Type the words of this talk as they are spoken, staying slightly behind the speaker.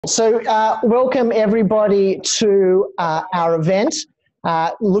Welcome everybody to our event,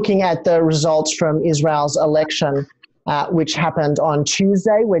 looking at the results from Israel's election, which happened on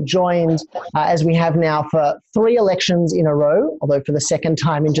Tuesday. We're joined, as we have now for 3 elections in a row, although for the second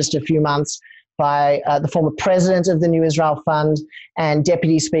time in just a few months, by the former president of the New Israel Fund and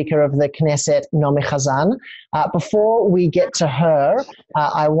deputy speaker of the Knesset, Naomi Chazan. Before we get to her,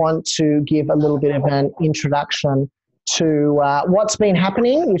 I want to give a little bit of an introduction to what's been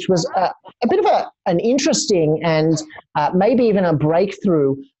happening, which was a bit of an interesting and maybe even a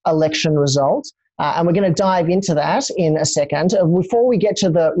breakthrough election result. And we're going to dive into that in a second. Before we get to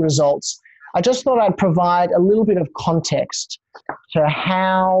the results, I just thought I'd provide a little bit of context to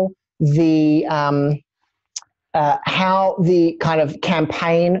how the kind of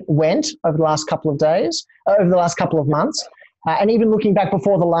campaign went over the last couple of days, over the last couple of months. And even looking back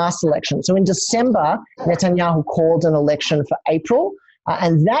before the last election. So in December, Netanyahu called an election for April,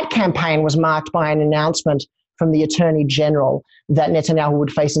 and that campaign was marked by an announcement from the Attorney General that Netanyahu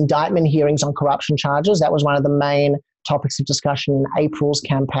would face indictment hearings on corruption charges. That was one of the main topics of discussion in April's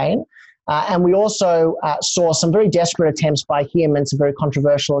campaign. And we also saw some very desperate attempts by him and some very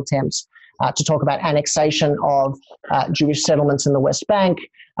controversial attempts to talk about annexation of Jewish settlements in the West Bank,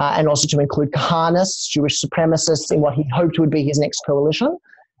 and also to include Kahanists, Jewish supremacists, in what he hoped would be his next coalition.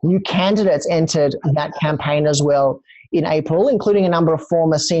 New candidates entered that campaign as well in April, including a number of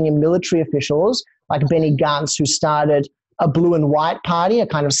former senior military officials like Benny Gantz, who started a Blue and White party, a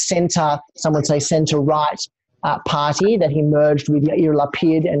kind of center, some would say center-right party that he merged with Yair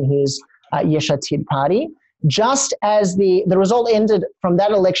Lapid and his Yesh Atid party. Just as the result ended from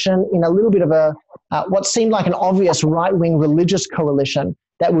that election in a little bit of a what seemed like an obvious right-wing religious coalition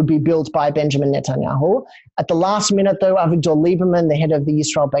that would be built by Benjamin Netanyahu. At the last minute, though, Avigdor Lieberman, the head of the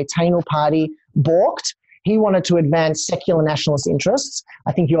Yisrael Beitenu party, balked. He wanted to advance secular nationalist interests.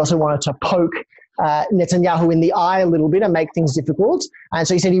 I think he also wanted to poke Netanyahu in the eye a little bit and make things difficult. And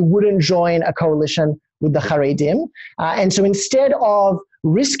so he said he wouldn't join a coalition with the Haredim. And so instead of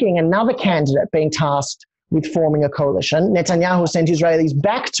risking another candidate being tasked with forming a coalition, Netanyahu sent Israelis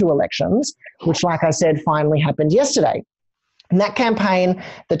back to elections, which, like I said, finally happened yesterday. And that campaign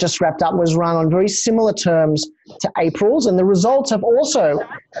that just wrapped up was run on very similar terms to April's, and the results have also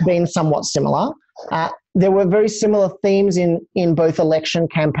been somewhat similar. There were very similar themes in both election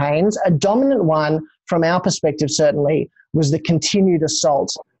campaigns. A dominant one, from our perspective certainly, was the continued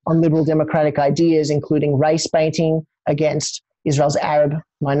assault on liberal democratic ideas, including race baiting against Israel's Arab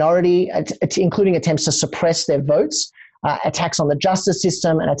minority, including attempts to suppress their votes, attacks on the justice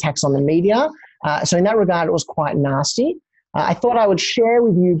system and attacks on the media. So in that regard, it was quite nasty. I thought I would share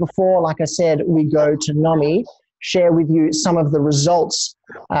with you before, like I said, we go to Naomi, share with you some of the results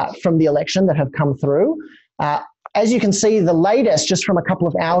from the election that have come through. As you can see, the latest, just from a couple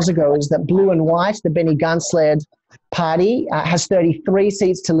of hours ago, is that Blue and White, the Benny Gantz-led party, has 33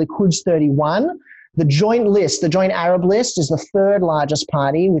 seats to Likud's 31. The joint list, the joint Arab list, is the third largest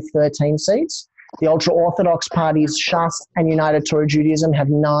party with 13 seats. The ultra-Orthodox parties, Shas and United Torah Judaism, have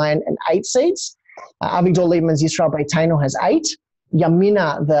 9 and 8 seats. Avigdor Lieberman's Yisrael Beitenu has 8.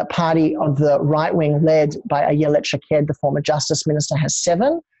 Yamina, the party of the right wing led by Ayelet Shaked, the former justice minister, has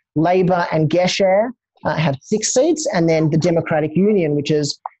 7. Labour and Gesher have 6 seats. And then the Democratic Union, which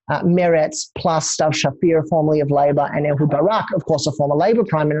is Meretz plus Stav Shafir, formerly of Labour, and Ehud Barak, of course, a former Labour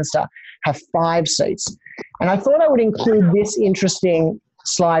prime minister, have 5 seats. And I thought I would include this interesting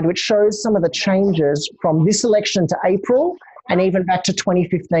slide, which shows some of the changes from this election to April and even back to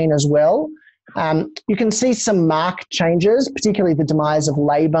 2015 as well. You can see some marked changes, particularly the demise of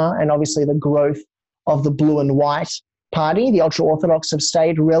Labour and obviously the growth of the Blue and White party. The ultra-Orthodox have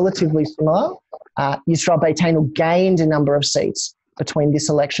stayed relatively similar. Yisrael Beitenu gained a number of seats between this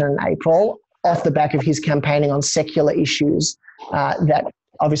election and April off the back of his campaigning on secular issues that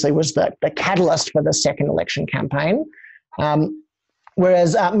obviously was the catalyst for the second election campaign.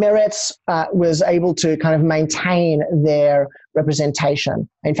 Whereas Meretz was able to kind of maintain their representation,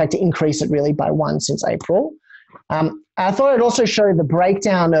 in fact, to increase it really by 1 since April. I thought I'd also show the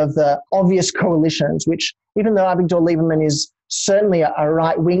breakdown of the obvious coalitions, which even though Avigdor Lieberman is certainly a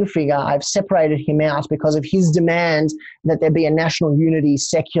right-wing figure, I've separated him out because of his demand that there be a national unity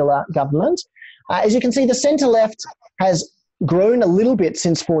secular government. As you can see, the centre-left has grown a little bit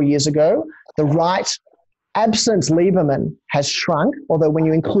since 4 years ago. The right, absent Lieberman, has shrunk, although when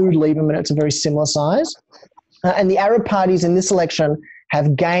you include Lieberman, it's a very similar size. And the Arab parties in this election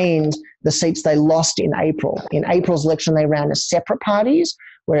have gained the seats they lost in April. In April's election, they ran as separate parties,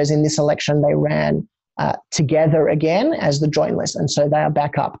 whereas in this election, they ran together again as the joint list. And so they are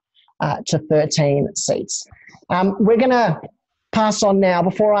back up to 13 seats. We're going to pass on now,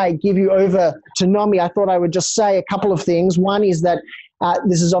 before I give you over to Naomi, I thought I would just say a couple of things. One is that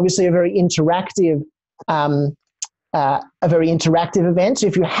this is obviously a very interactive event. So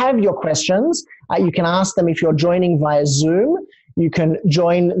if you have your questions, you can ask them. If you're joining via Zoom, you can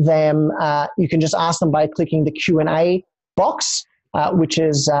join them. You can just ask them by clicking the Q&A box, which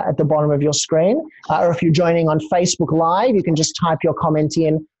is at the bottom of your screen. Or if you're joining on Facebook Live, you can just type your comment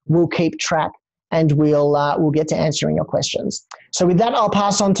in. We'll keep track and we'll get to answering your questions. So with that, I'll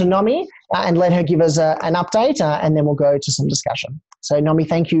pass on to Naomi and let her give us an update, and then we'll go to some discussion. So Naomi,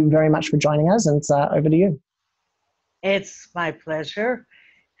 thank you very much for joining us, and it's over to you. It's my pleasure.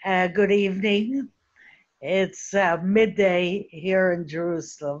 Good evening. It's midday here in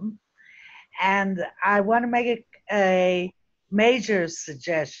Jerusalem, and I want to make a major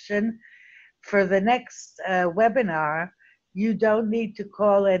suggestion. For the next webinar, you don't need to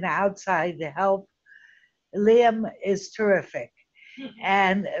call in outside help. Liam is terrific,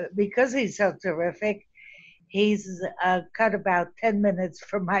 and because he's so terrific, he's cut about 10 minutes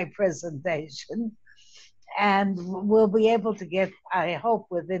from my presentation, and we'll be able to get, I hope,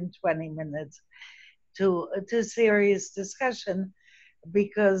 within 20 minutes to serious discussion,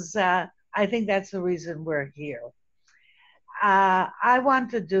 because I think that's the reason we're here. I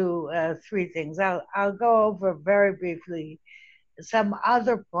want to do three things. I'll go over very briefly some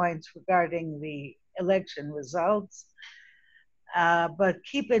other points regarding the election results, but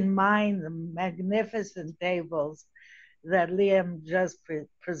keep in mind the magnificent tables that Liam just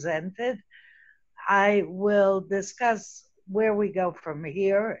presented. I will discuss where we go from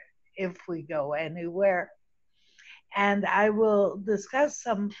here, if we go anywhere. And I will discuss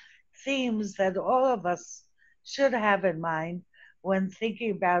some themes that all of us should have in mind when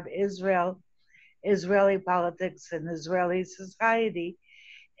thinking about Israel, Israeli politics, and Israeli society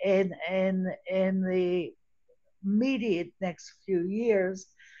in the immediate next few years.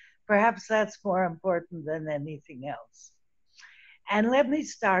 Perhaps that's more important than anything else. And let me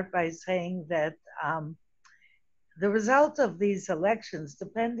start by saying that the result of these elections,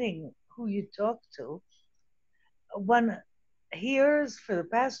 depending who you talk to, one hears for the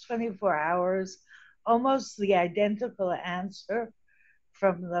past 24 hours almost the identical answer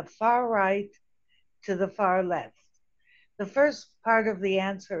from the far right to the far left. The first part of the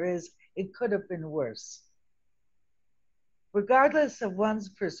answer is, it could have been worse. Regardless of one's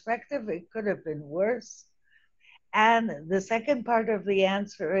perspective, it could have been worse. And the second part of the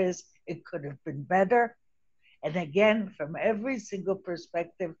answer is, it could have been better. And again, from every single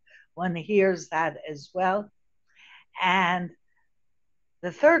perspective, one hears that as well. And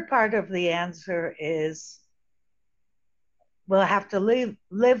the third part of the answer is, we'll have to live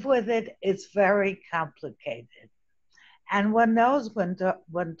with it. It's very complicated. And one knows when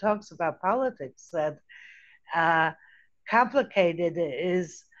one talks about politics that complicated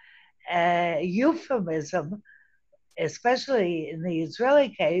is a euphemism, especially in the Israeli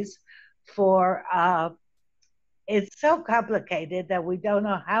case, for it's so complicated that we don't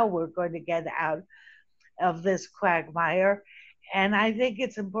know how we're going to get out of this quagmire. And I think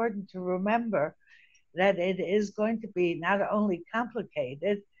it's important to remember that it is going to be not only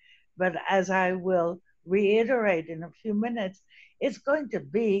complicated, but as I will reiterate in a few minutes, it's going to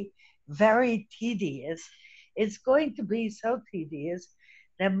be very tedious. It's going to be so tedious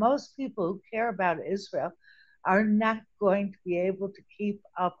that most people who care about Israel are not going to be able to keep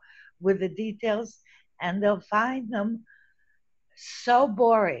up with the details, and they'll find them so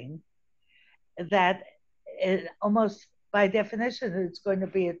boring that it almost by definition it's going to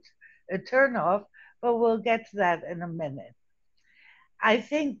be a turnoff, but we'll get to that in a minute. I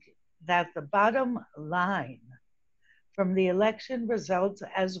think that the bottom line from the election results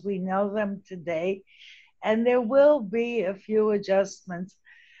as we know them today, and there will be a few adjustments,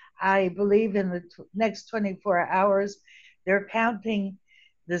 I believe in the next 24 hours, they're counting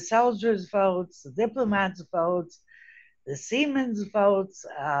the soldiers' votes, the diplomats' votes, the Siemens votes,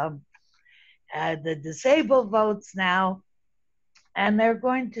 the disabled votes now, and they're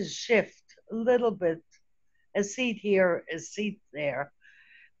going to shift a little bit, a seat here, a seat there.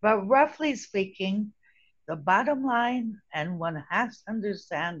 But roughly speaking, the bottom line, and one has to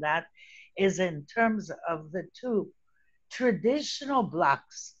understand that, is in terms of the two traditional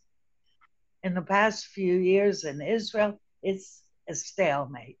blocs in the past few years in Israel, it's a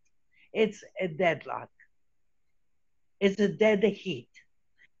stalemate. It's a deadlock. It's a dead heat.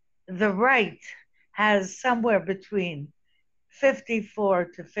 The right has somewhere between 54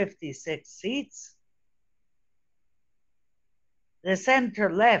 to 56 seats. The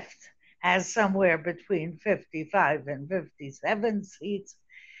center left has somewhere between 55 and 57 seats.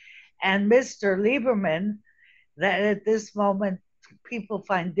 And Mr. Lieberman that at this moment people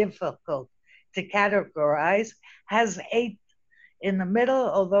find difficult to categorize, has 8 in the middle,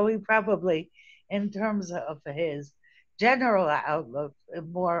 although he probably, in terms of his general outlook,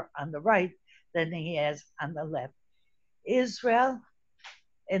 more on the right than he is on the left. Israel,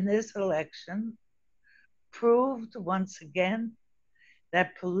 in this election, proved once again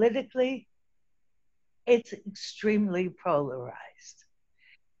that politically it's extremely polarized.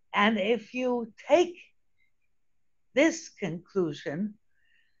 And if you take this conclusion,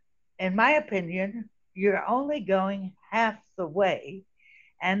 in my opinion, you're only going half the way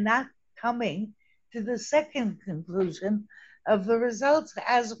and not coming to the second conclusion of the results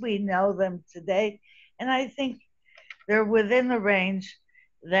as we know them today. And I think they're within the range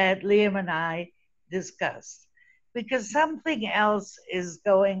that Liam and I discussed, because something else is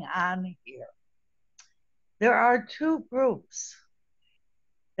going on here. There are two groups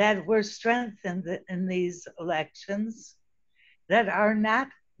that were strengthened in these elections that are not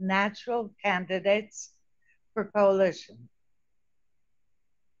natural candidates for coalition,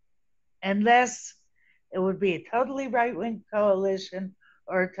 unless it would be a totally right-wing coalition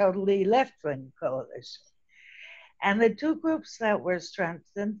or a totally left-wing coalition. And the two groups that were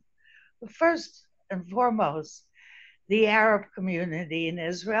strengthened, first and foremost, the Arab community in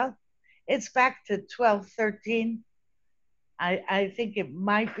Israel. It's back to 12-13. I think it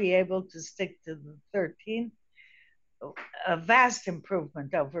might be able to stick to the 13. A vast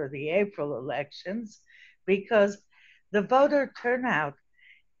improvement over the April elections, because the voter turnout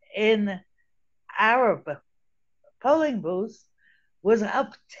in Arab polling booths was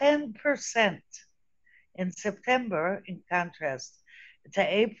up 10% in September, in contrast to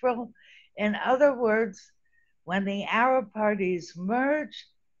April. In other words, when the Arab parties merge,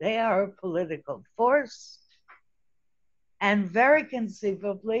 they are a political force. And very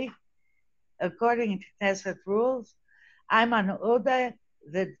conceivably, according to Knesset rules, Ayman Odeh,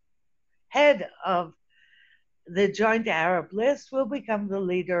 the head of the Joint Arab List, will become the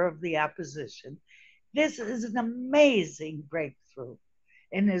leader of the opposition. This is an amazing breakthrough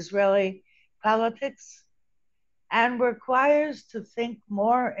in Israeli politics and requires to think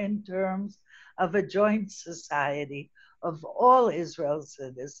more in terms of a joint society of all Israel's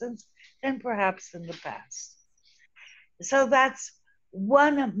citizens than perhaps in the past. So that's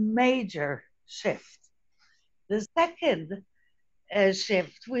one major shift. The second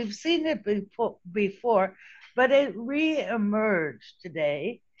shift, we've seen it before, but it re-emerged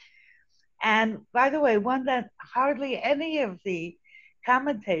today. And by the way, one that hardly any of the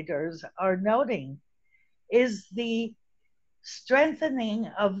commentators are noting is the strengthening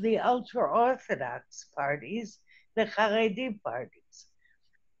of the ultra-Orthodox parties, the Haredi parties.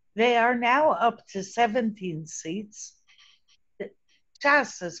 They are now up to 17 seats.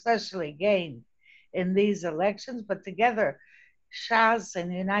 Shas especially gained in these elections, but together Shas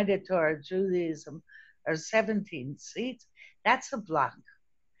and United Torah Judaism are 17 seats. That's a block.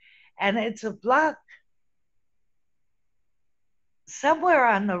 And it's a block somewhere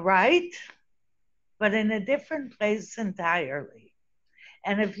on the right, but in a different place entirely.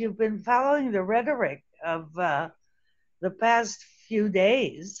 And if you've been following the rhetoric of the past few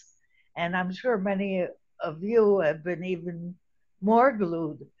days, and I'm sure many of you have been even more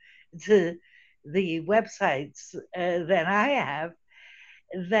glued to the websites than I have,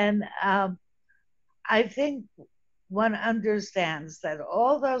 then I think one understands that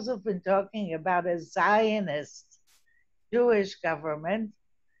all those who've been talking about a Zionist Jewish government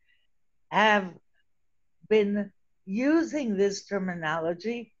have been using this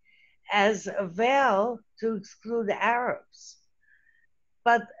terminology as a veil to exclude Arabs.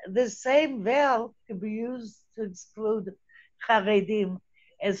 But the same veil can be used to exclude Haredim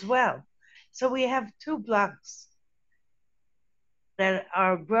as well. So we have two blocks that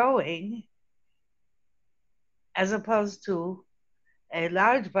are growing as opposed to a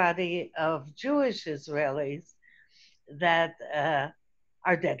large body of Jewish Israelis that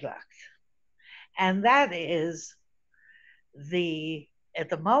are deadlocked. And that is at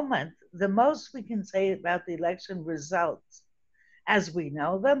the moment, the most we can say about the election results as we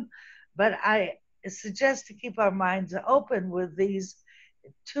know them. But I suggest to keep our minds open with these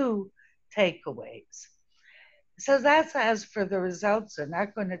two takeaways. So that's as for the results, they're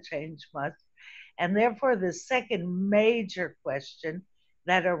not going to change much. And therefore, the second major question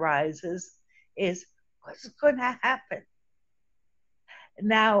that arises is what's going to happen?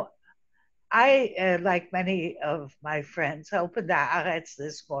 Now, I, like many of my friends, opened the Haaretz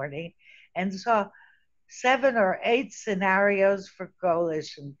this morning and saw 7 or 8 scenarios for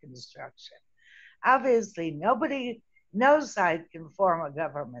coalition construction. Obviously, no side can form a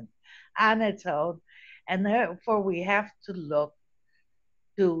government on its own, And therefore, we have to look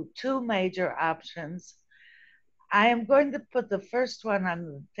to two major options. I am going to put the first one on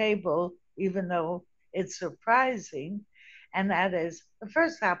the table, even though it's surprising, and that is the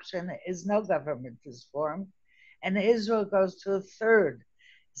first option is no government is formed, and Israel goes to a third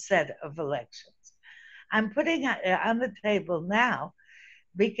set of elections. I'm putting it on the table now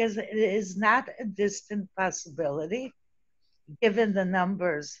because it is not a distant possibility, given the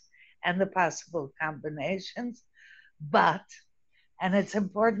numbers and the possible combinations, but, and it's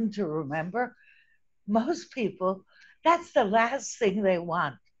important to remember, most people, that's the last thing they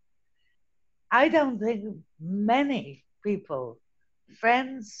want. I don't think many people,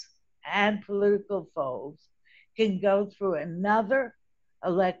 friends and political foes, can go through another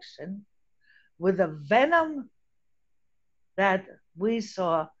election with the venom that we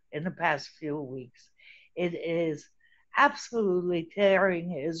saw in the past few weeks. It is absolutely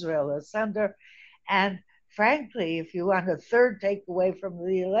tearing Israel asunder. And frankly, if you want a third takeaway from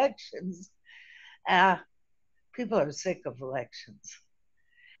the elections, uh, people are sick of elections.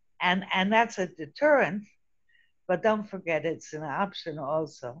 And that's a deterrent, but don't forget it's an option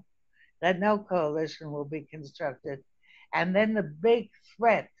also that no coalition will be constructed. And then the big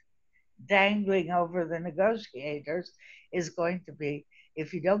threat dangling over the negotiators is going to be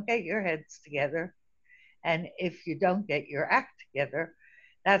if you don't get your heads together and if you don't get your act together,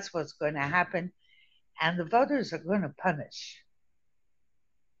 that's what's going to happen. And the voters are going to punish.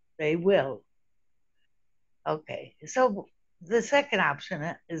 They will. Okay, so the second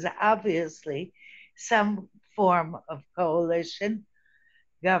option is obviously some form of coalition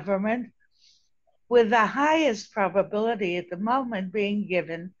government, with the highest probability at the moment being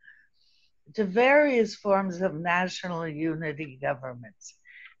given to various forms of national unity governments.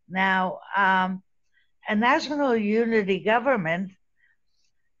 Now, a national unity government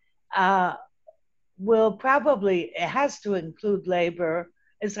will probably, it has to include the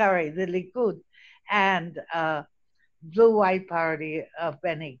Likud and Blue White Party of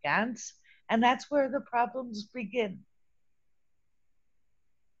Benny Gantz, and that's where the problems begin.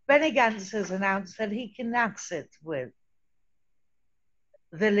 Benny Gantz has announced that he cannot sit with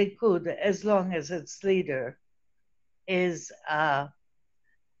the Likud as long as its leader is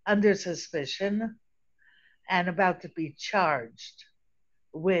under suspicion and about to be charged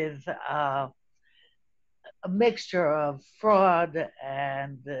with a mixture of fraud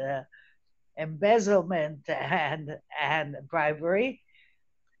and embezzlement and bribery.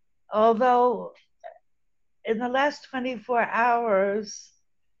 Although in the last 24 hours,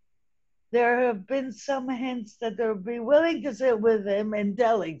 there have been some hints that they'll be willing to sit with him in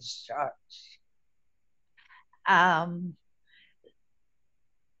Delhi's charge.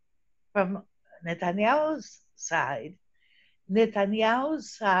 From Netanyahu's side, Netanyahu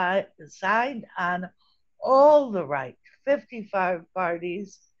signed on all the right, 55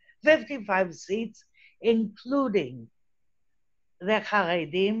 parties, 55 seats, including the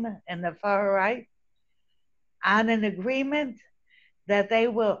Haredim and the far right, on an agreement that they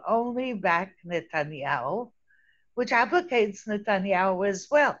will only back Netanyahu, which obligates Netanyahu as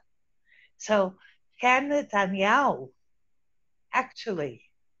well. So can Netanyahu actually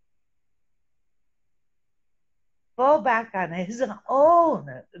fall back on his own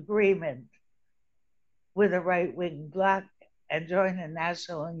agreement with a right-wing bloc and join a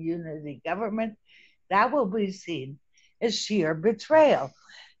national unity government? That will be seen as sheer betrayal.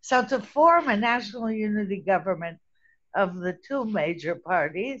 So to form a national unity government of the two major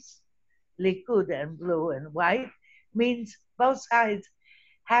parties, Likud and Blue and White, means both sides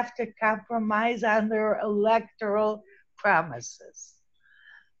have to compromise on their electoral promises.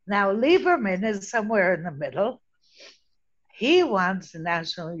 Now, Lieberman is somewhere in the middle. He wants a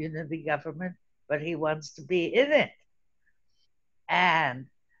national unity government, but he wants to be in it. And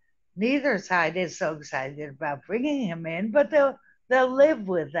neither side is so excited about bringing him in, but they'll live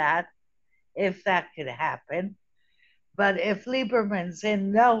with that if that could happen. But if Lieberman's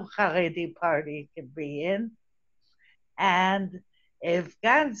in, no Haredi party can be in. And if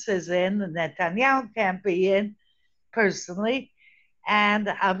Gantz is in, Netanyahu can't be in personally,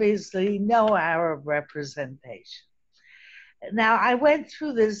 and obviously no Arab representation. Now, I went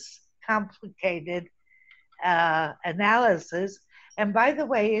through this complicated analysis, and by the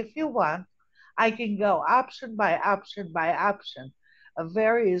way, if you want, I can go option by option by option of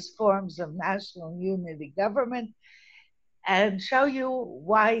various forms of national unity government and show you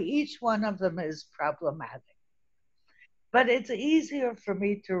why each one of them is problematic. But it's easier for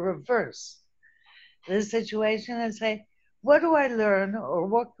me to reverse the situation and say, what do I learn, or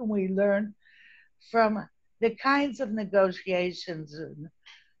what can we learn from the kinds of negotiations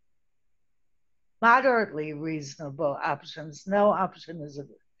moderately reasonable options. No option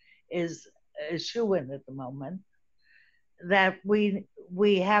is a shoo-in at the moment that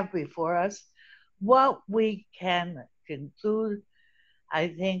we have before us. What we can conclude, I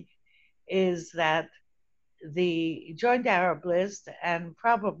think, is that the Joint Arab List and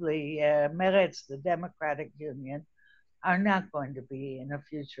probably Meretz, the Democratic Union, are not going to be in a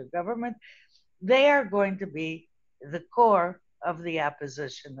future government. They are going to be the core of the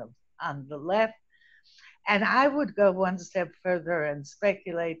opposition on the left. And I would go one step further and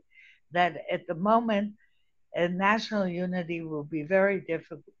speculate that at the moment, national unity will be very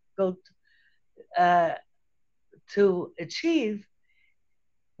difficult uh, to achieve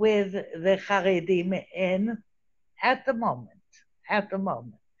with the Haredim in at the moment. At the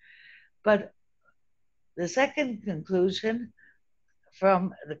moment. But the second conclusion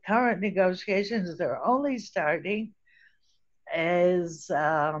from the current negotiations, they're only starting, is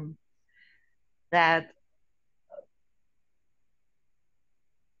that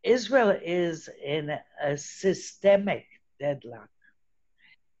Israel is in a systemic deadlock.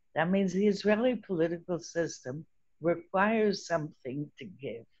 That means the Israeli political system requires something to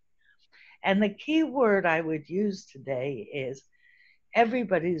give. And the key word I would use today is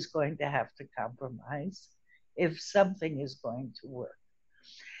everybody's going to have to compromise if something is going to work.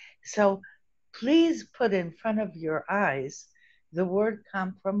 So please put in front of your eyes the word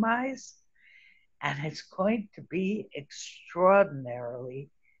compromise, and it's going to be extraordinarily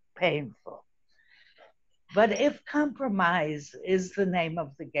painful. But if compromise is the name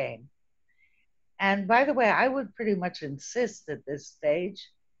of the game, and by the way, I would pretty much insist at this stage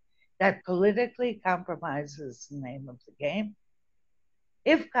that politically compromise is the name of the game.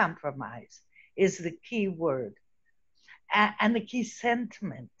 If compromise is the key word and the key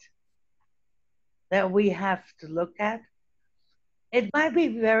sentiment that we have to look at, it might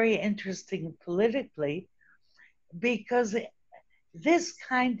be very interesting politically because this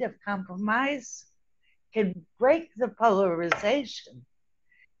kind of compromise can break the polarization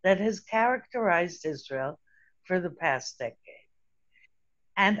that has characterized Israel for the past decade.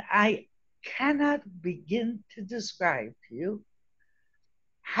 And I cannot begin to describe to you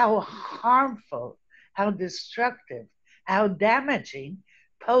how harmful, how destructive, how damaging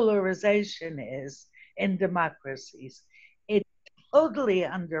polarization is in democracies. It totally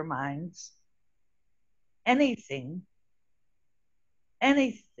undermines anything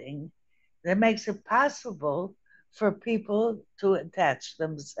that makes it possible for people to attach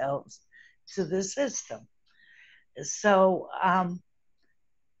themselves to the system. So,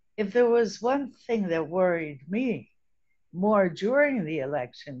 if there was one thing that worried me more during the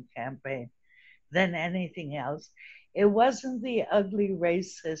election campaign than anything else, it wasn't the ugly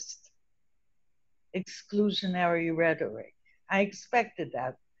racist exclusionary rhetoric. I expected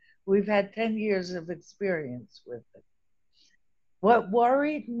that. We've had 10 years of experience with it. What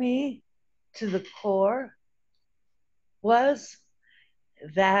worried me to the core was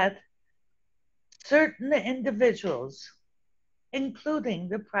that certain individuals, including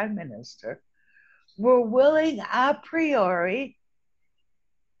the prime minister, were willing a priori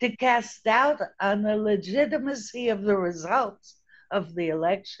to cast doubt on the legitimacy of the results of the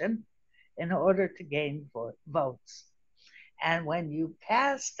election in order to gain votes. And when you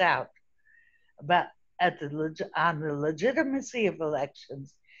cast doubt on the legitimacy of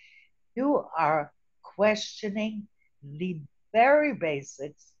elections, you are questioning the very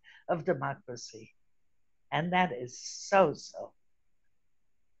basics of democracy. And that is so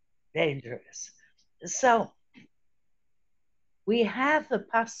dangerous. So we have the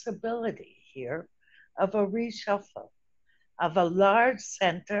possibility here of a reshuffle of a large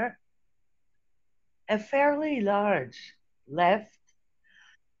center, a fairly large left,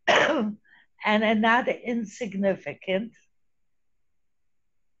 and a not insignificant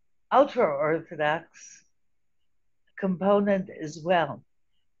ultra-Orthodox component as well.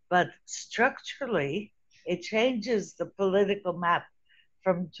 But structurally, it changes the political map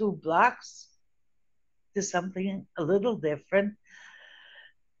from two blocks to something a little different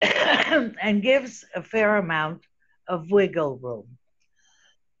and gives a fair amount of wiggle room.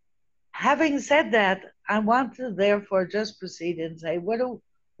 Having said that, I want to therefore just proceed and say,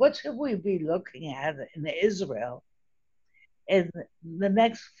 what should we be looking at in Israel in the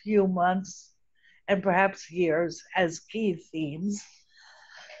next few months and perhaps years as key themes?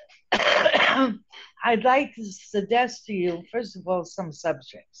 I'd like to suggest to you, first of all, some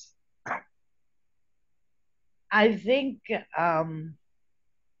subjects. I think the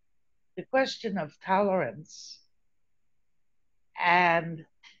question of tolerance and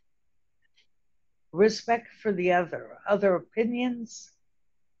respect for the other opinions,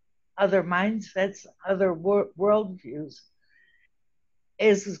 other mindsets, other worldviews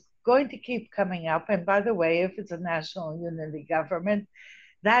is going to keep coming up. And by the way, if it's a national unity government,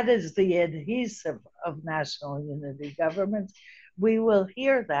 that is the adhesive of national unity governments. We will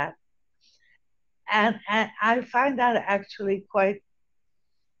hear that. And I find that actually quite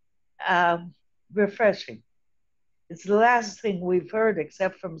refreshing. It's the last thing we've heard,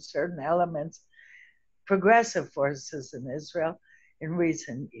 except from certain elements, progressive forces in Israel in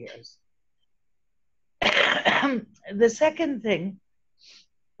recent years. The second thing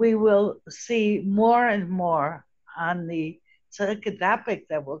we will see more and more on the topic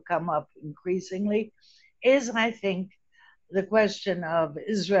that will come up increasingly is, I think, the question of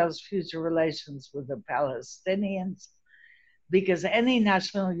Israel's future relations with the Palestinians, because any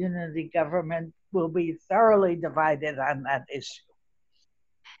national unity government will be thoroughly divided on that issue.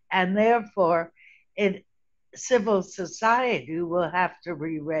 And therefore, civil society will have to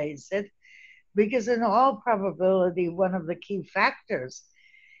re-raise it, because in all probability, one of the key factors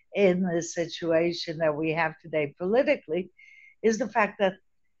in the situation that we have today politically is the fact that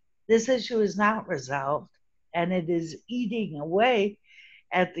this issue is not resolved, and it is eating away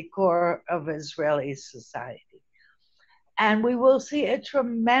at the core of Israeli society. And we will see a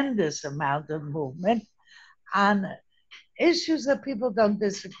tremendous amount of movement on issues that people don't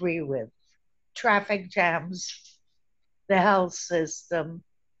disagree with: traffic jams, the health system,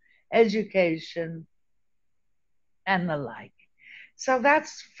 education, and the like. So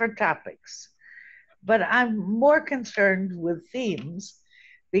that's for topics. But I'm more concerned with themes,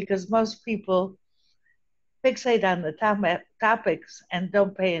 because most people fixate on the topics and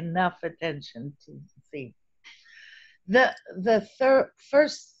don't pay enough attention to the theme. The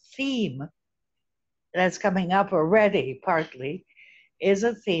first theme that's coming up already, partly, is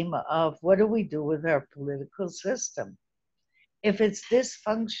a theme of what do we do with our political system? If it's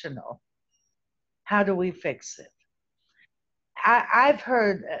dysfunctional, how do we fix it? I've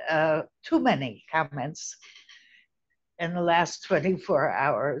heard too many comments in the last 24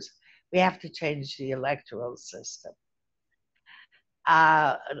 hours. We have to change the electoral system.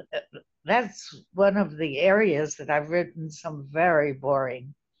 That's one of the areas that I've written some very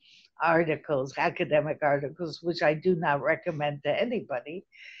boring articles, academic articles, which I do not recommend to anybody.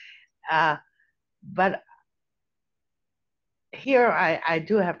 But here I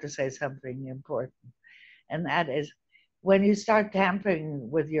do have to say something important, and that is, when you start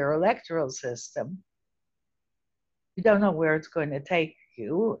tampering with your electoral system, you don't know where it's going to take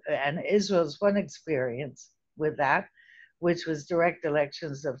you. And Israel's one experience with that, which was direct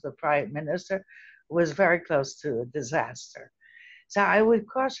elections of the prime minister, was very close to a disaster. So I would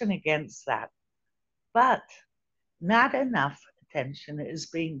caution against that. But not enough attention is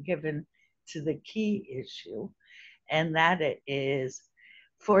being given to the key issue, and that is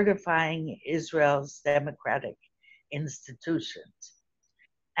fortifying Israel's democratic institutions.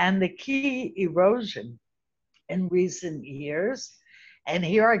 And the key erosion in recent years, and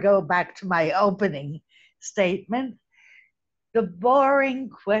here I go back to my opening statement, the boring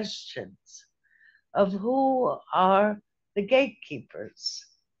questions of who are the gatekeepers?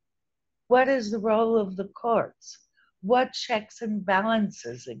 What is the role of the courts? What checks and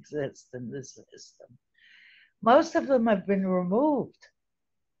balances exist in this system? Most of them have been removed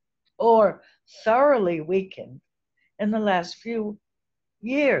or thoroughly weakened in the last few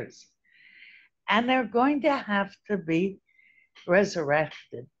years. And they're going to have to be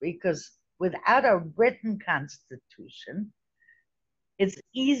resurrected, because without a written constitution, it's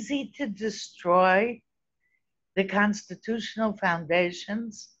easy to destroy the constitutional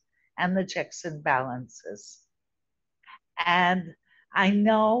foundations and the checks and balances. And I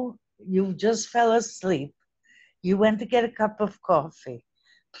know you just fell asleep. You went to get a cup of coffee.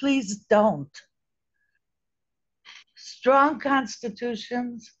 Please don't. Strong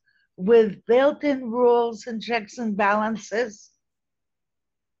constitutions with built-in rules and checks and balances,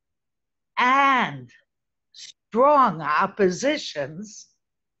 and strong oppositions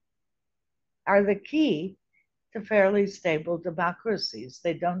are the key to fairly stable democracies.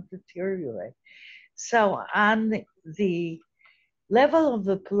 They don't deteriorate. So on the level of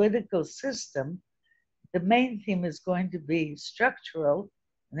the political system, the main theme is going to be structural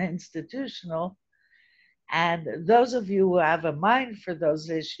and institutional. And those of you who have a mind for those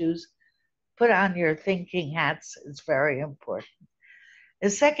issues, put on your thinking hats. It's very important. The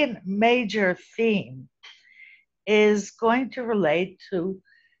second major theme is going to relate to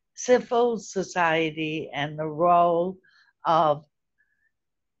civil society and the role of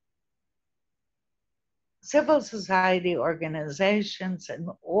civil society organizations, and,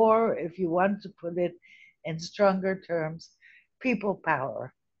 or if you want to put it in stronger terms, people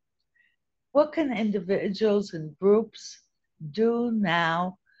power. What can individuals and groups do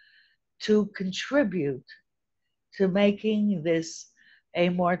now to contribute to making this a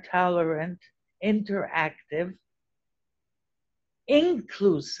more tolerant, interactive,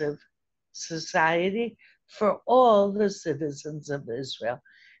 inclusive society for all the citizens of Israel?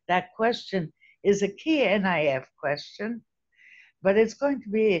 That question is a key NIF question, but it's going to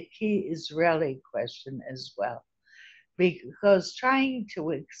be a key Israeli question as well, because trying to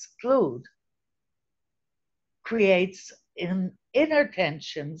exclude creates inner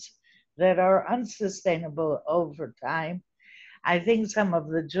tensions that are unsustainable over time. I think some of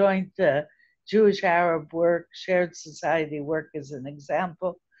the joint Jewish-Arab work, shared society work is an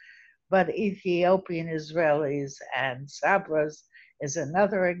example, but Ethiopian Israelis and Sabras is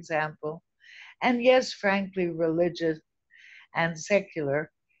another example. And yes, frankly, religious and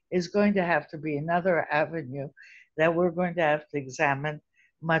secular is going to have to be another avenue that we're going to have to examine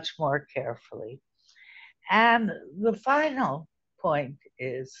much more carefully. And the final point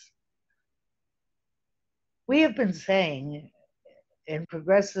is, we have been saying in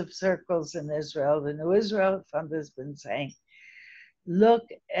progressive circles in Israel, the New Israel Fund has been saying, look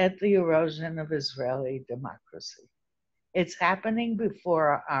at the erosion of Israeli democracy. It's happening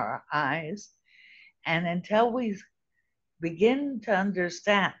before our eyes, and until we begin to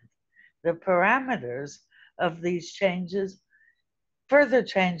understand the parameters of these changes, further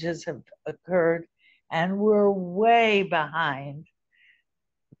changes have occurred, and we're way behind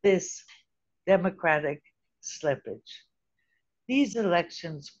this democratic slippage. These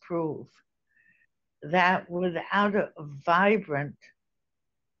elections prove that without a vibrant,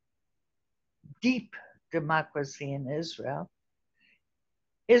 deep democracy in Israel,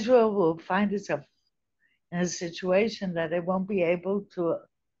 Israel will find itself in a situation that it won't be able to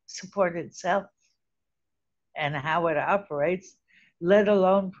support itself and how it operates, let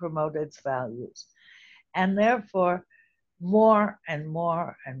alone promote its values. And therefore, more and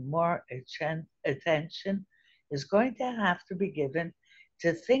more and more attention is going to have to be given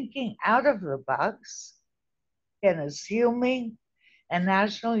to thinking out of the box and assuming a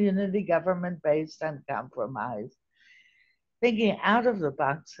national unity government based on compromise, thinking out of the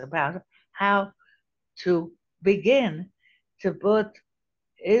box about how to begin to put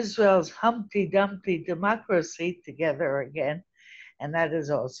Israel's Humpty Dumpty democracy together again. And that is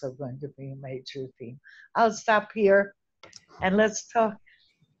also going to be a major theme. I'll stop here and let's talk.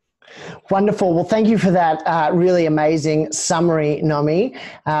 Wonderful. Well, thank you for that really amazing summary, Naomi.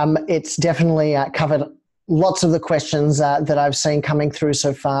 It's definitely covered lots of the questions that I've seen coming through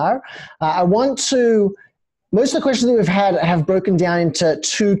so far. Most of the questions that we've had have broken down into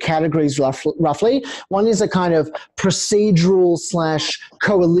two categories roughly. One is a kind of procedural /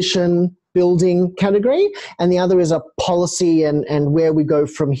 coalition building category, and the other is a policy and where we go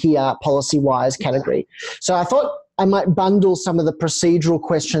from here policy-wise category. So I thought I might bundle some of the procedural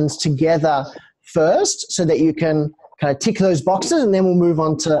questions together first so that you can kind of tick those boxes, and then we'll move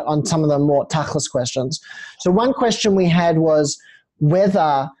on some of the more tachlis questions. So one question we had was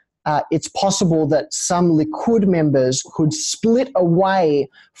whether it's possible that some Likud members could split away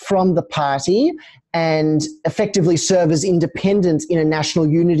from the party and effectively serve as independents in a national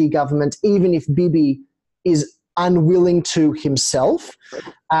unity government, even if Bibi is unwilling to himself.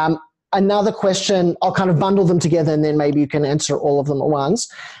 Another question, I'll kind of bundle them together and then maybe you can answer all of them at once.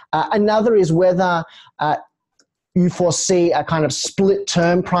 Another is whether you foresee a kind of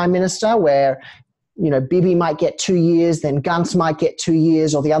split-term prime minister where Bibi might get 2 years, then Gantz might get 2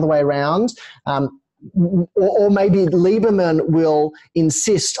 years, or the other way around. Or maybe Lieberman will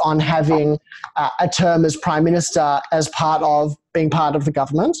insist on having a term as prime minister as part of being part of the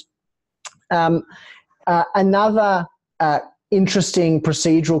government. Another interesting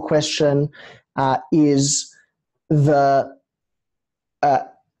procedural question is the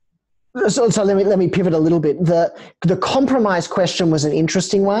So let me pivot a little bit. The compromise question was an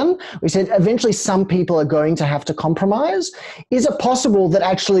interesting one. We said eventually some people are going to have to compromise. Is it possible that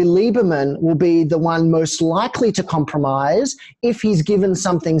actually Lieberman will be the one most likely to compromise if he's given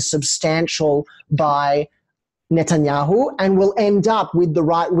something substantial by Netanyahu and will end up with the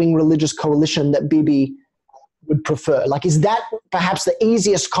right-wing religious coalition that Bibi would prefer? Like, is that perhaps the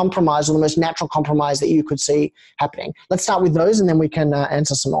easiest compromise or the most natural compromise that you could see happening? Let's start with those and then we can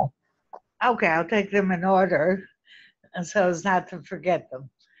answer some more. Okay, I'll take them in order so as not to forget them.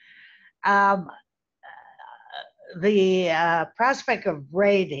 The prospect of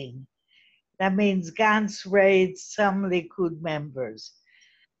raiding, that means Gantz raids some Likud members,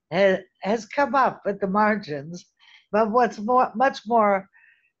 has come up at the margins, but what's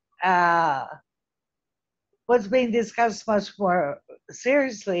being discussed much more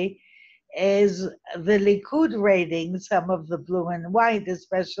seriously is the Likud rating some of the blue and white,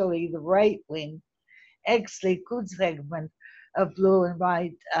 especially the right-wing ex-Likud segment of blue and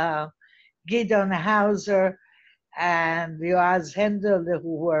white, Gideon Hauser and Yoaz Hendel,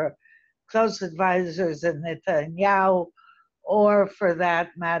 who were close advisors of Netanyahu, or for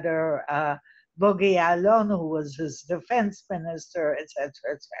that matter, Bogi Ya'alon, who was his defense minister, etc.,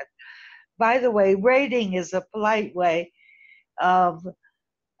 etc. By the way, rating is a polite way of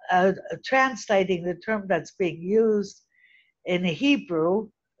translating the term that's being used in Hebrew,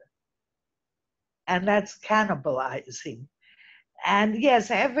 and that's cannibalizing. And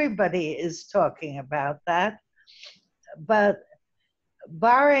yes, everybody is talking about that, but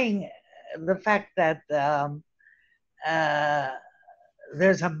barring the fact that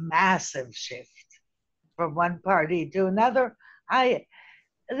there's a massive shift from one party to another,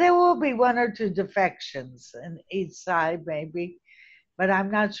 there will be one or two defections in each side, maybe, but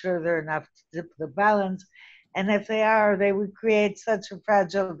I'm not sure they're enough to tip the balance. And if they are, they would create such a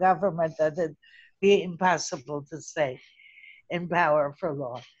fragile government that it'd be impossible to stay in power for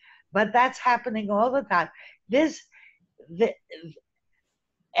long. But that's happening all the time.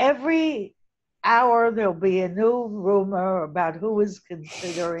 Every hour there'll be a new rumor about who is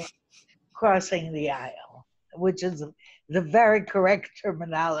considering crossing the aisle, which is the very correct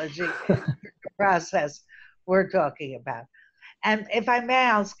terminology for the process we're talking about. And if I may,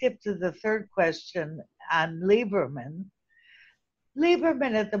 I'll skip to the third question on Lieberman.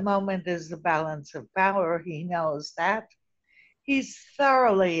 Lieberman at the moment is the balance of power. He knows that. He's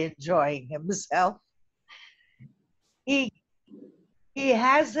thoroughly enjoying himself. He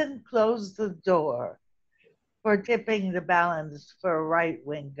hasn't closed the door for tipping the balance for a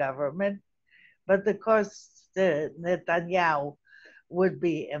right-wing government, but the cost to Netanyahu would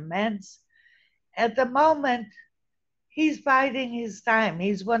be immense. At the moment, he's biding his time.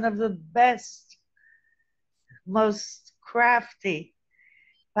 He's one of the best, most crafty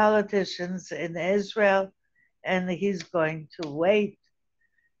politicians in Israel, and he's going to wait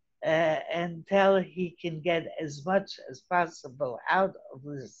until he can get as much as possible out of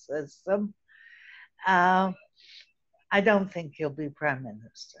the system. I don't think he'll be prime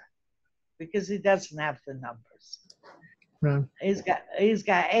minister because he doesn't have the numbers. Right. He's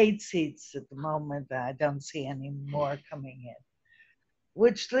got 8 seats at the moment. I don't see any more coming in,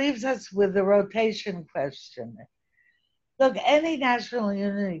 which leaves us with the rotation question. Look, any national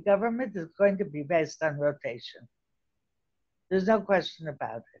unity government is going to be based on rotation. There's no question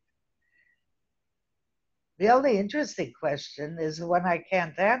about it. The only interesting question is the one I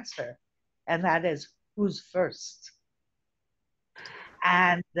can't answer, and that is who's first?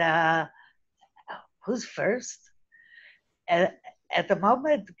 And who's first? At the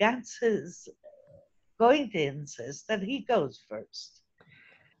moment, Gantz is going to insist that he goes first,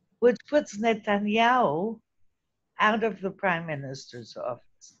 which puts Netanyahu out of the prime minister's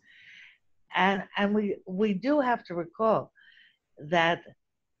office. And we do have to recall that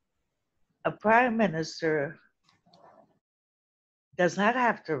a prime minister does not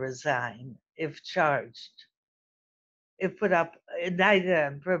have to resign if charged, if put up indicted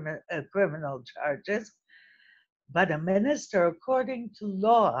on criminal charges, but a minister, according to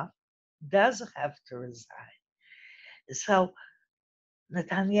law, does have to resign. So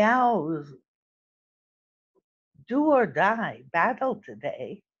Netanyahu's do or die battle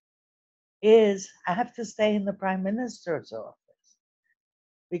today is I have to stay in the prime minister's office,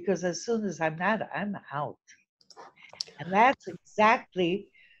 because as soon as I'm not, I'm out. And that's exactly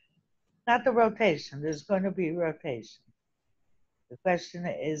not the rotation. There's going to be rotation. The question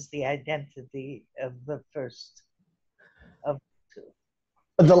is the identity of the first of the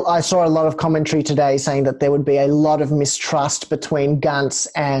two. I saw a lot of commentary today saying that there would be a lot of mistrust between Gantz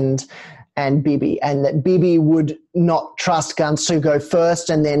and Bibi, and that Bibi would not trust Gantz to go first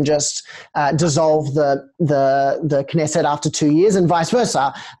and then just dissolve the Knesset after 2 years, and vice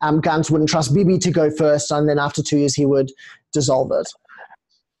versa. Gantz wouldn't trust Bibi to go first, and then after 2 years he would dissolve it.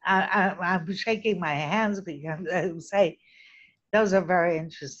 I'm shaking my hands because I say those are very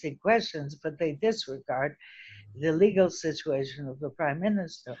interesting questions, but they disregard the legal situation of the prime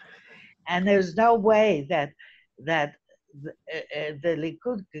minister. And there's no way that the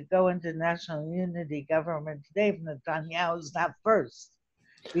Likud could go into national unity government today if Netanyahu is not first,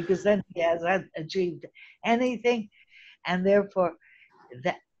 because then he hasn't achieved anything. And therefore,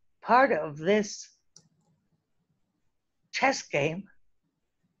 that part of this chess game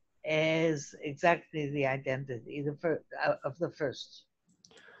is exactly the identity of the first.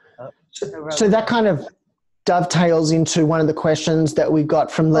 So that kind of dovetails into one of the questions that we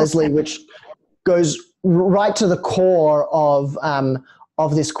got from Leslie, which goes right to the core of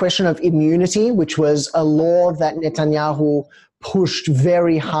of this question of immunity, which was a law that Netanyahu pushed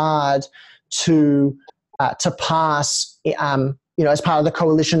very hard to pass, as part of the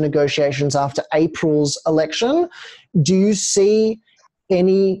coalition negotiations after April's election. Do you see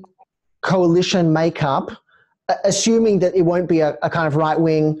any coalition makeup, assuming that it won't be a kind of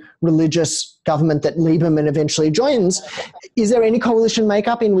right-wing religious government that Lieberman eventually joins? Is there any coalition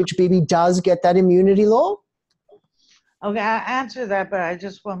makeup in which Bibi does get that immunity law? Okay, I'll answer that, but I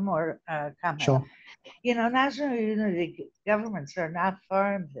just one more comment. Sure. National unity governments are not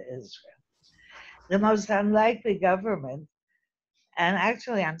foreign to Israel. The most unlikely government, and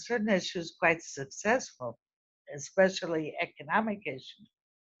actually on certain issues quite successful, especially economic issues,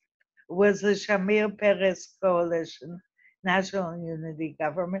 was the Shamir Peres coalition, national unity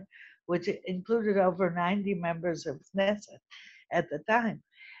government, which included over 90 members of Knesset at the time.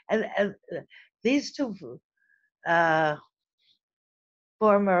 And these two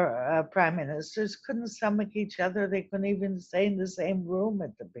former prime ministers couldn't stomach each other. They couldn't even stay in the same room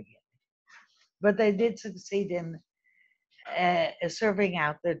at the beginning. But they did succeed in serving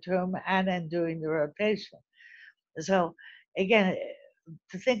out their term and in doing the rotation. So again,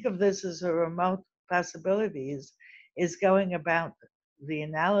 to think of this as a remote possibility is going about the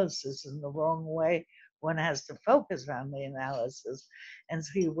analysis in the wrong way. One has to focus on the analysis and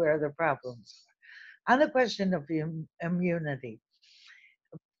see where the problems are. On the question of immunity,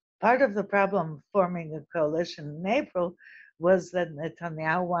 part of the problem forming a coalition in April was that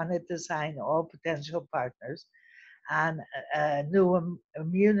Netanyahu wanted to sign all potential partners on a new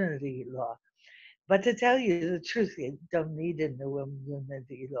immunity law. But to tell you the truth, you don't need a new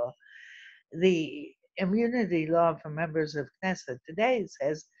immunity law. The immunity law for members of Knesset today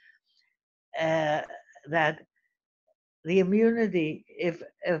says that the immunity, if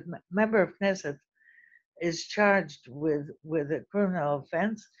a member of Knesset is charged with a criminal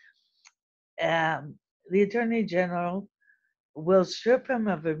offense, the Attorney General will strip him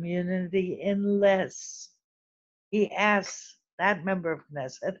of immunity unless he asks that member of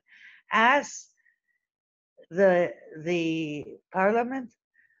Knesset, asks the parliament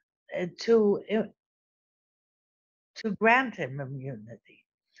to grant him immunity.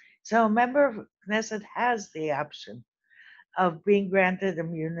 So a member of Knesset has the option of being granted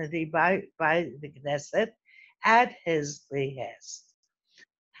immunity by the Knesset at his behest.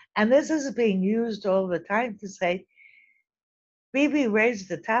 And this is being used all the time to say, Bibi raised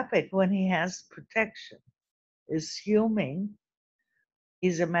the topic when he has protection, assuming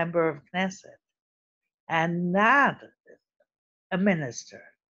he's a member of Knesset and not a minister.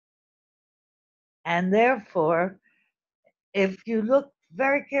 And therefore, if you look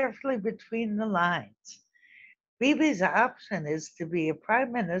very carefully between the lines, Bibi's option is to be a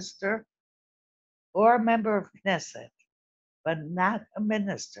prime minister or a member of Knesset, but not a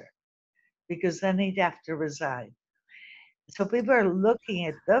minister, because then he'd have to resign. So people are looking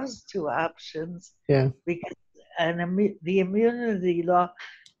at those two options because the immunity law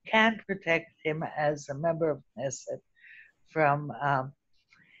can protect him as a member of Knesset from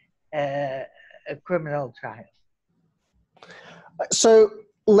a criminal trial. So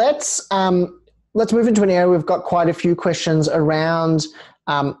let's move into an area we've got quite a few questions around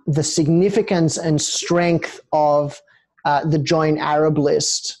the significance and strength of the Joint Arab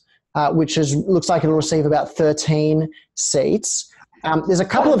List, which looks like it'll receive about 13 seats. There's a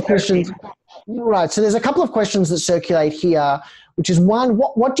couple of questions. Right, so there's a couple of questions that circulate here, which is one,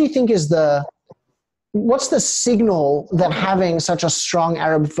 what do you think is what's the signal that having such a strong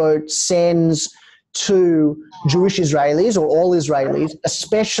Arab vote sends to Jewish Israelis or all Israelis,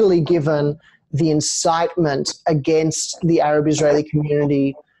 especially given the incitement against the Arab Israeli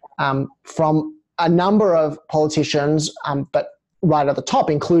community from a number of politicians, but right at the top,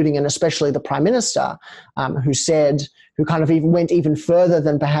 including and especially the Prime Minister, who kind of went even further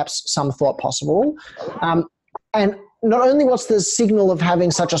than perhaps some thought possible. And not only what's the signal of having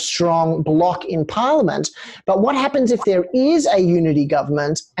such a strong bloc in Parliament, but what happens if there is a unity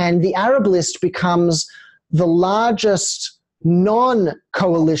government and the Arab List becomes the largest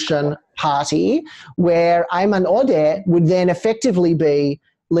non-coalition party, where Ayman Odeh would then effectively be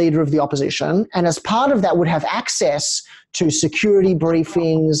leader of the opposition, and as part of that would have access to security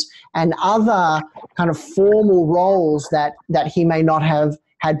briefings and other kind of formal roles that he may not have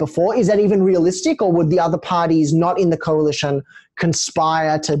had before. Is that even realistic, or would the other parties not in the coalition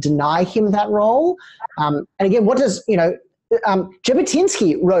conspire to deny him that role? And again, what does,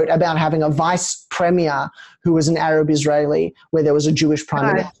 Jabotinsky wrote about having a vice premier who was an Arab Israeli where there was a Jewish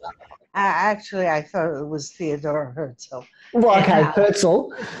prime minister. Actually, I thought it was Theodore Herzl. Well, okay,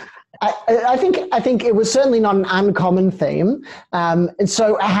 Herzl. I think it was certainly not an uncommon theme. And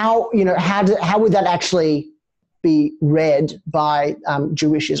so how would that actually be read by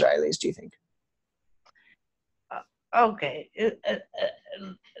Jewish Israelis, do you think? Okay,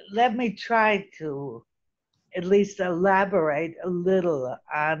 let me try to at least elaborate a little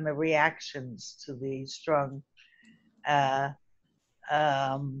on the reactions to the strong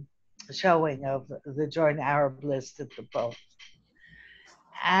showing of the Joint Arab List at the polls.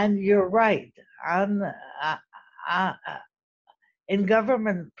 And you're right,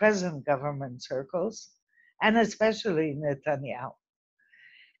 in present government circles, and especially Netanyahu,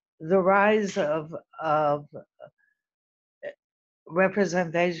 the rise of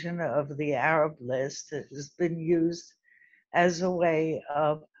representation of the Arab list has been used as a way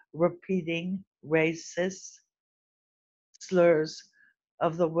of repeating racist slurs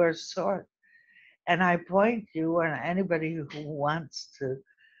of the worst sort. And I point you and anybody who wants to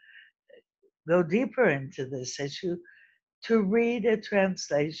go deeper into this issue to read a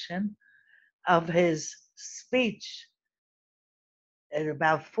translation of his speech at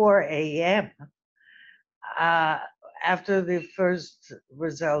about 4 a.m. After the first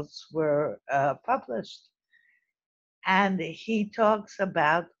results were published. And he talks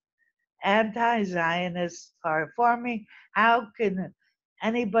about anti-Zionist forming. How can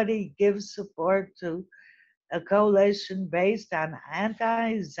anybody give support to a coalition based on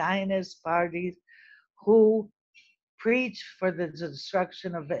anti-Zionist parties who preach for the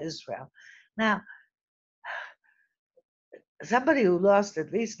destruction of Israel? Now, somebody who lost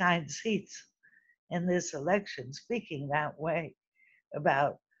at least 9 seats in this election, speaking that way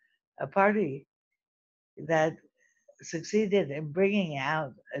about a party that succeeded in bringing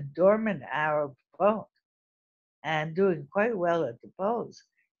out a dormant Arab vote and doing quite well at the polls,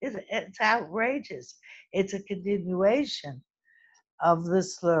 it's outrageous. It's a continuation of the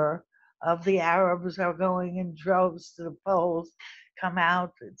slur of the Arabs are going in droves to the polls, come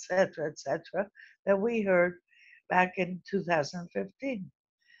out, etc., that we heard back in 2015.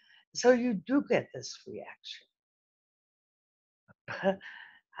 So you do get this reaction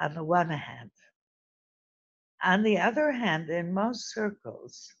on the one hand. On the other hand, in most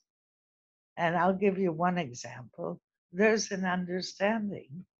circles, and I'll give you one example, there's an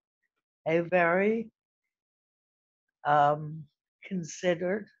understanding, a very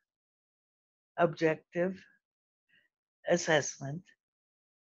considered, objective assessment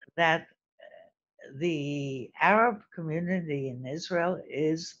that the Arab community in Israel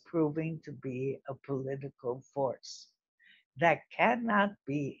is proving to be a political force that cannot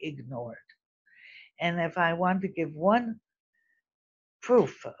be ignored. And if I want to give one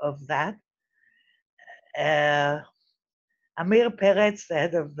proof of that, Amir Peretz, the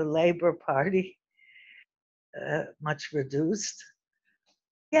head of the Labor Party, much reduced,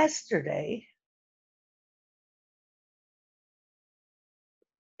 yesterday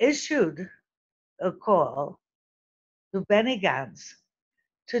issued a call to Benny Gantz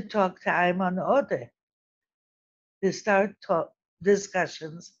to talk to Ayman Odeh, to start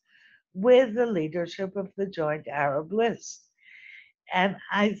discussions with the leadership of the Joint Arab List. And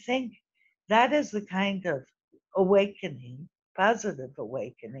I think that is the kind of awakening, positive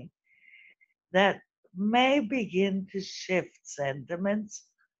awakening, that may begin to shift sentiments.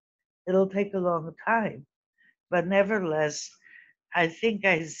 It'll take a long time, but nevertheless, I think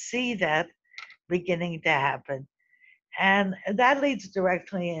I see that beginning to happen. And that leads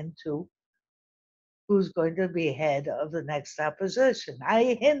directly into who's going to be head of the next opposition.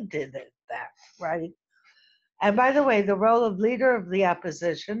 I hinted at that, right? And by the way, the role of leader of the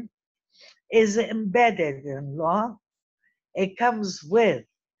opposition is embedded in law. It comes with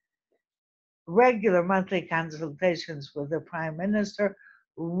regular monthly consultations with the prime minister,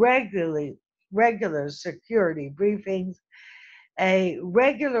 regular security briefings, a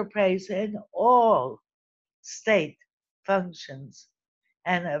regular place in all state functions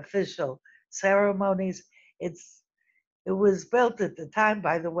and official ceremonies. It was built at the time,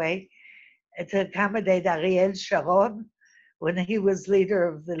 by the way, to accommodate Ariel Sharon when he was leader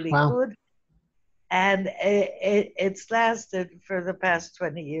of the Likud. Wow. And it's lasted for the past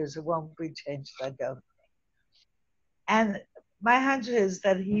 20 years. It won't be changed, I don't think. And my hunch is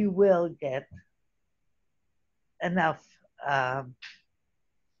that he will get enough.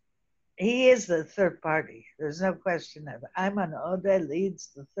 He is the third party. There's no question of it. Ayman Odeh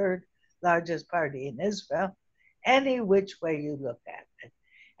leads the third largest party in Israel, any which way you look at it.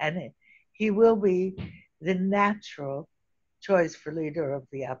 And he will be the natural choice for leader of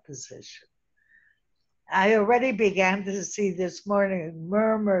the opposition. I already began to see this morning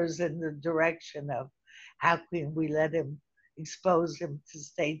murmurs in the direction of how can we let him expose him to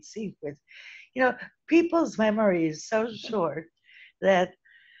state secrets. You know, people's memory is so short that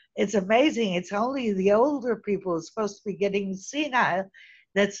it's amazing. It's only the older people who are supposed to be getting senile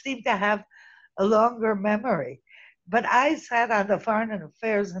that seem to have a longer memory. But I sat on the Foreign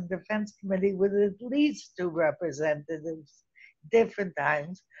Affairs and Defense Committee with at least two representatives, different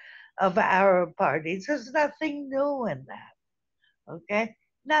times, of Arab parties. There's nothing new in that, okay?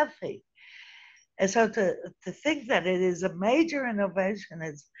 Nothing. And so to think that it is a major innovation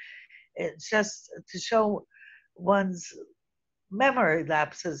is it's just to show one's memory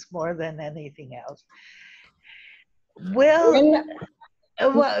lapses more than anything else. Well,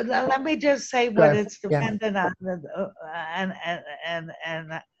 let me just say what it's dependent on,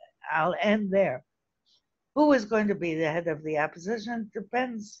 and I'll end there. Who is going to be the head of the opposition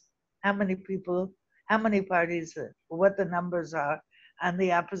depends how many people, how many parties, what the numbers are on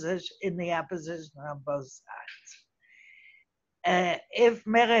the opposition, in the opposition on both sides. If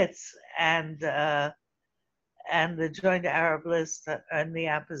Meretz and the Joint Arab List are in the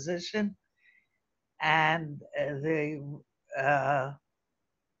opposition, and the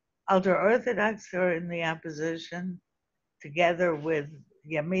ultra-Orthodox are in the opposition, together with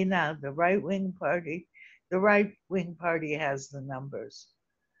Yamina, the right-wing party. The right-wing party has the numbers.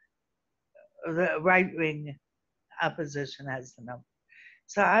 The right-wing opposition has the numbers.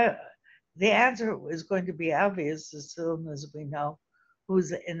 So the answer is going to be obvious as soon as we know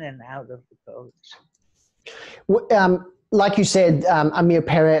who's in and out of the coalition. Like you said, Amir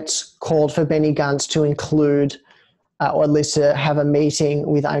Peretz called for Benny Gantz to include, or at least to have a meeting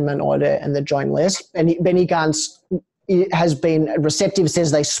with Ayman Odeh and the Joint List. Benny Gantz has been receptive,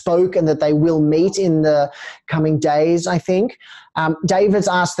 says they spoke and that they will meet in the coming days, I think. David's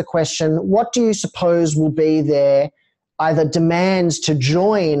asked the question, what do you suppose will be their either demands to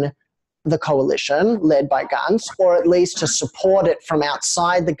join the coalition led by Gantz, or at least to support it from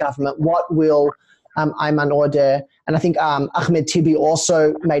outside the government? What will Ayman Odeh, and I think Ahmed Tibi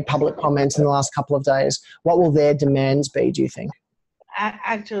also made public comments in the last couple of days. What will their demands be, do you think?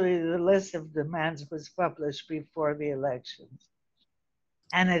 Actually, the list of demands was published before the elections.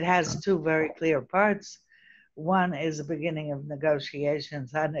 And it has two very clear parts. One is the beginning of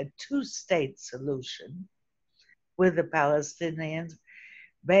negotiations on a two-state solution with the Palestinians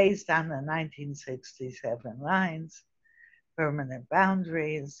based on the 1967 lines, permanent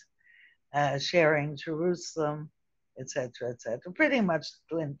boundaries, sharing Jerusalem, etc., etc. Pretty much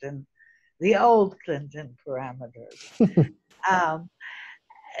Clinton, the old Clinton parameters.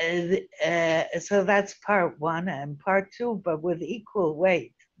 So that's part one. And part two, but with equal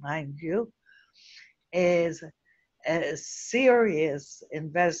weight, mind you, is a serious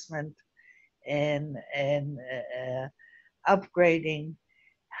investment in upgrading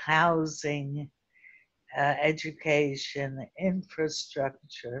housing, education,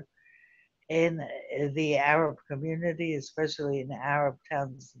 infrastructure in the Arab community, especially in Arab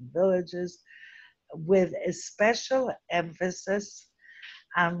towns and villages, with a special emphasis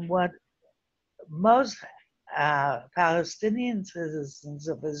on what most Palestinian citizens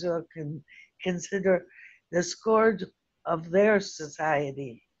of Israel can consider the scourge of their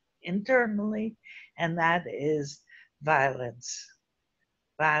society internally, and that is violence.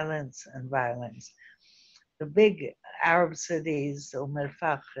 Violence and violence. The big Arab cities,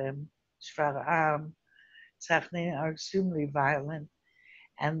 Al-Fahim, Shfar'am, Sachin, are extremely violent,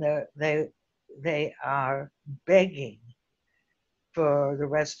 and they are begging for the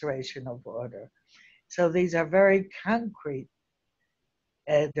restoration of order. So these are very concrete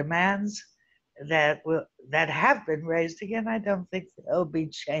demands that have been raised. Again, I don't think they'll be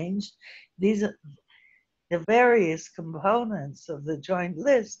changed. These are the various components of the joint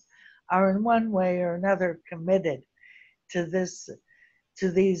list are in one way or another committed to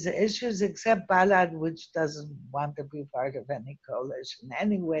these issues, except Balad, which doesn't want to be part of any coalition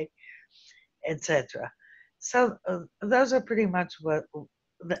anyway, etc. So those are pretty much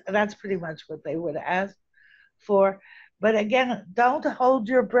that's pretty much what they would ask for. But again, don't hold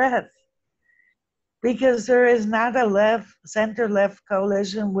your breath, because there is not a center-left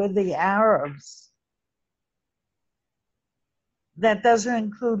coalition with the Arabs. That doesn't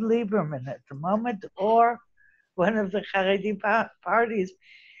include Lieberman at the moment, or one of the Haredi parties.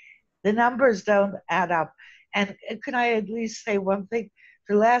 The numbers don't add up. And can I at least say one thing?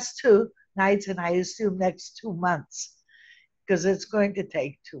 The last two nights, and I assume next 2 months, because it's going to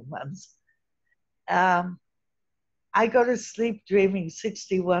take 2 months, I go to sleep dreaming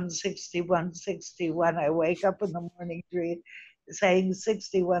 61, 61, 61. I wake up in the morning saying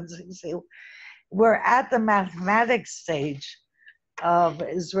 61, 61. We're at the mathematics stage of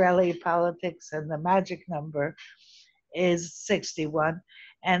Israeli politics, and the magic number is 61.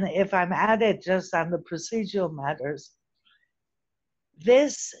 And if I'm at it just on the procedural matters,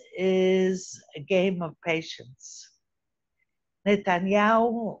 this is a game of patience.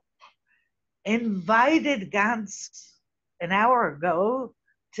 Netanyahu invited Gantz an hour ago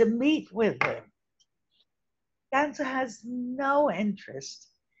to meet with him. Gantz has no interest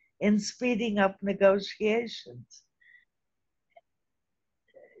in speeding up negotiations.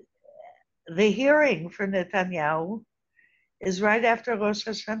 The hearing for Netanyahu is right after Rosh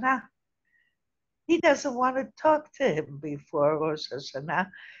Hashanah. He doesn't want to talk to him before Rosh Hashanah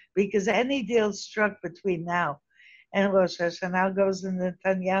because any deal struck between now and Rosh Hashanah goes in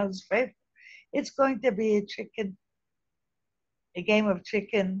Netanyahu's favor. It's going to be a game of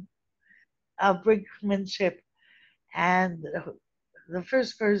chicken, of brinkmanship, and the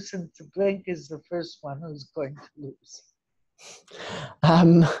first person to blink is the first one who's going to lose.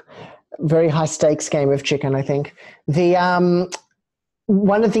 Very high stakes game of chicken, I think.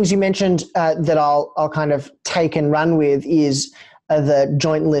 One of the things you mentioned that I'll kind of take and run with is the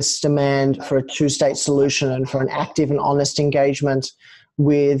Joint List's demand for a two-state solution and for an active and honest engagement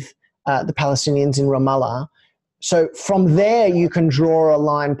with the Palestinians in Ramallah. So from there, you can draw a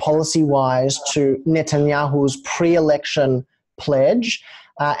line policy-wise to Netanyahu's pre-election pledge,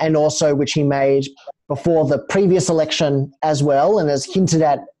 and also which he made before the previous election as well, and has hinted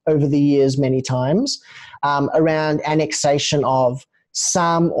at over the years many times, around annexation of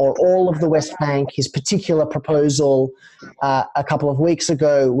some or all of the West Bank. His particular proposal a couple of weeks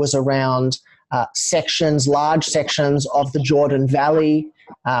ago was around large sections of the Jordan Valley,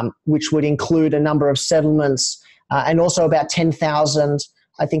 which would include a number of settlements and also about 10,000,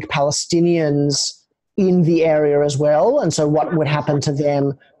 I think, Palestinians in the area as well. And so what would happen to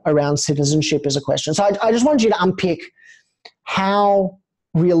them around citizenship is a question. So I just wanted you to unpick how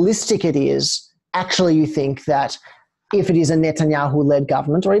realistic it is, actually, you think, that if it is a Netanyahu-led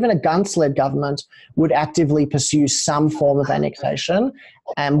government or even a Gantz-led government would actively pursue some form of annexation,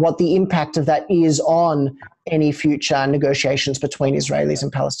 and what the impact of that is on any future negotiations between Israelis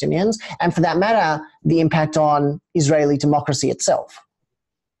and Palestinians, and for that matter, the impact on Israeli democracy itself.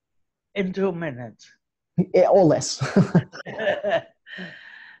 In 2 minutes. Yeah, or less.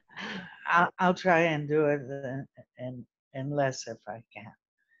 I'll try and do it in less if I can.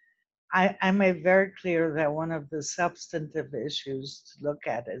 I made very clear that one of the substantive issues to look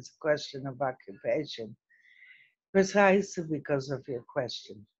at is the question of occupation, precisely because of your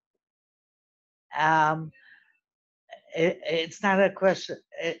question. It's not a question,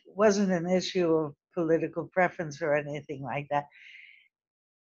 it wasn't an issue of political preference or anything like that.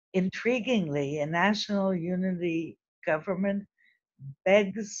 Intriguingly, a national unity government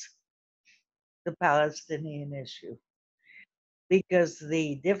begs the Palestinian issue, because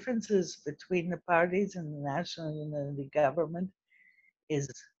the differences between the parties in the national unity government is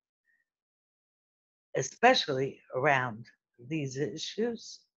especially around these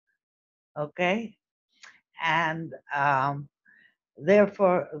issues, okay? And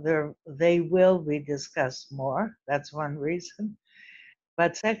therefore, they will be discussed more. That's one reason.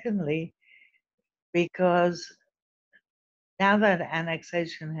 But secondly, because now that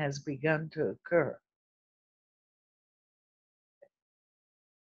annexation has begun to occur,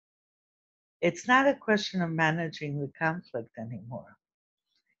 it's not a question of managing the conflict anymore.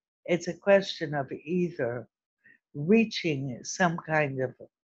 It's a question of either reaching some kind of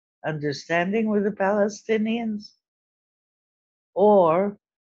understanding with the Palestinians or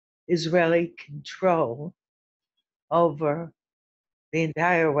Israeli control over the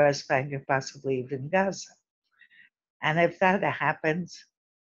entire West Bank and possibly even Gaza. And if that happens,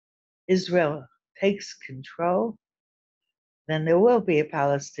 Israel takes control, then there will be a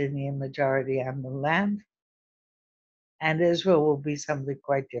Palestinian majority on the land, and Israel will be something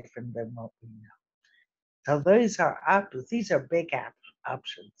quite different than what we know. So these are big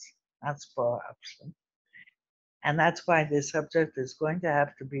options, not small options. And that's why this subject is going to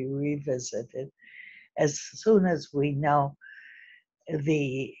have to be revisited as soon as we know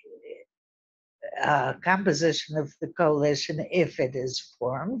the composition of the coalition, if it is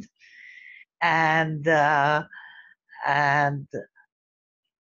formed, and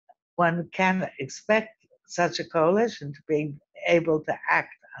one can expect such a coalition to be able to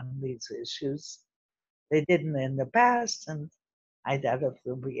act on these issues. They didn't in the past, and I doubt if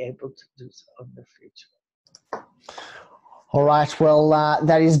they'll be able to do so in the future. All right. Well,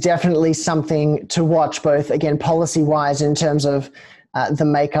 that is definitely something to watch, both, again, policy-wise in terms of the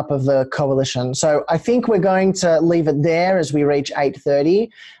makeup of the coalition. So I think we're going to leave it there as we reach 8:30.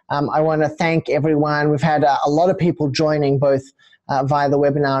 I want to thank everyone. We've had a lot of people joining both via the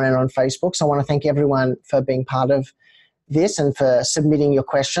webinar and on Facebook. So I want to thank everyone for being part of this and for submitting your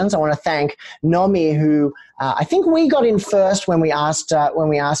questions. I want to thank Naomi, who I think we got in first when we asked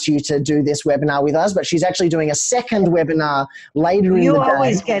you to do this webinar with us, but she's actually doing a second webinar later in the day. You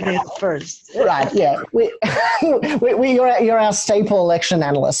always get it first. Right, yeah. You're our staple election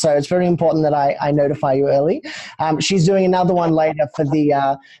analyst, so it's very important that I notify you early. She's doing another one later for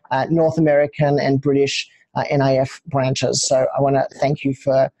the North American and British NIF branches. So I want to thank you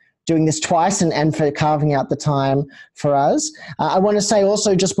for doing this twice and for carving out the time for us. I want to say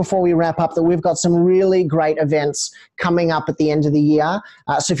also, just before we wrap up, that we've got some really great events coming up at the end of the year.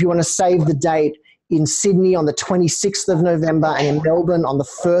 So if you want to save the date, in Sydney on the 26th of November and in Melbourne on the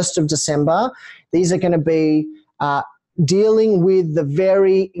 1st of December, these are going to be dealing with the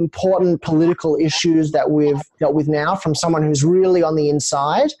very important political issues that we've dealt with now from someone who's really on the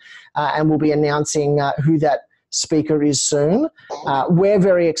inside, and we'll be announcing who that speaker is soon. We're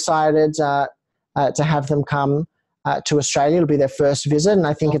very excited to have them come to Australia. It'll be their first visit, and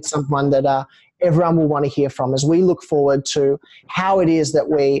I think it's someone that everyone will want to hear from as we look forward to how it is that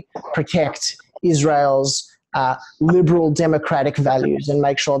we protect Israel's liberal democratic values and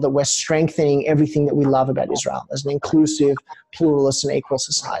make sure that we're strengthening everything that we love about Israel as an inclusive, pluralist and equal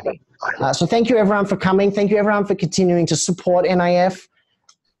society. So thank you everyone for coming. Thank you everyone for continuing to support NIF.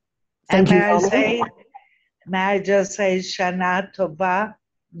 And may I just say Shana Tova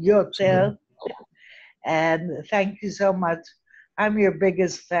Yotel, and thank you so much. I'm your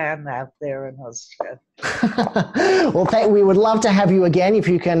biggest fan out there in Australia. Well, we would love to have you again if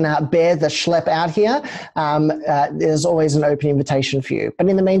you can bear the schlep out here. There's always an open invitation for you. But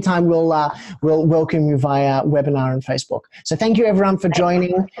in the meantime, we'll welcome you via webinar and Facebook. So thank you everyone for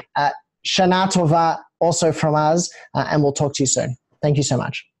joining. Shana Tova also from us, and we'll talk to you soon. Thank you so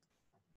much.